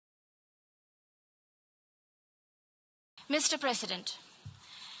Mr. President,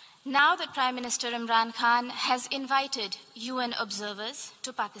 now that Prime Minister Imran Khan has invited UN observers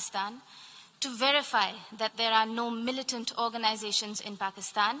to Pakistan to verify that there are no militant organizations in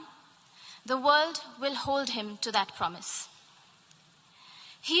Pakistan, the world will hold him to that promise.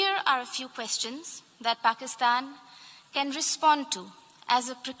 Here are a few questions that Pakistan can respond to as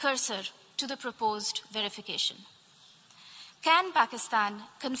a precursor to the proposed verification. Can Pakistan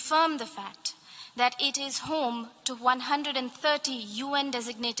confirm the fact that it is home to 130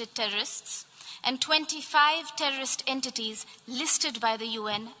 UN-designated terrorists and 25 terrorist entities listed by the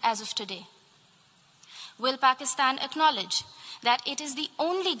UN as of today? Will Pakistan acknowledge that it is the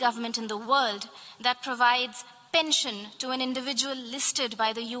only government in the world that provides pension to an individual listed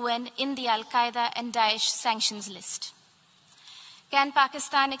by the UN in the Al-Qaeda and Daesh sanctions list? Can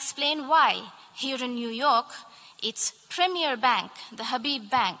Pakistan explain why, here in New York, its premier bank, the Habib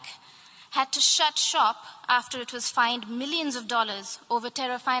Bank, had to shut shop after it was fined millions of dollars over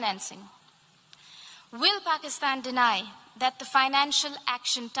terror financing? Will Pakistan deny that the Financial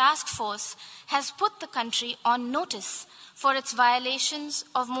Action Task Force has put the country on notice for its violations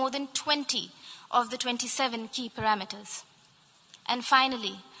of more than 20 of the 27 key parameters? And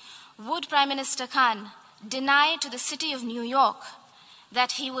finally, would Prime Minister Khan deny to the city of New York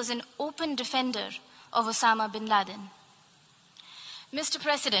that he was an open defender of Osama bin Laden? Mr.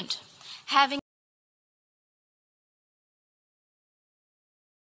 President, having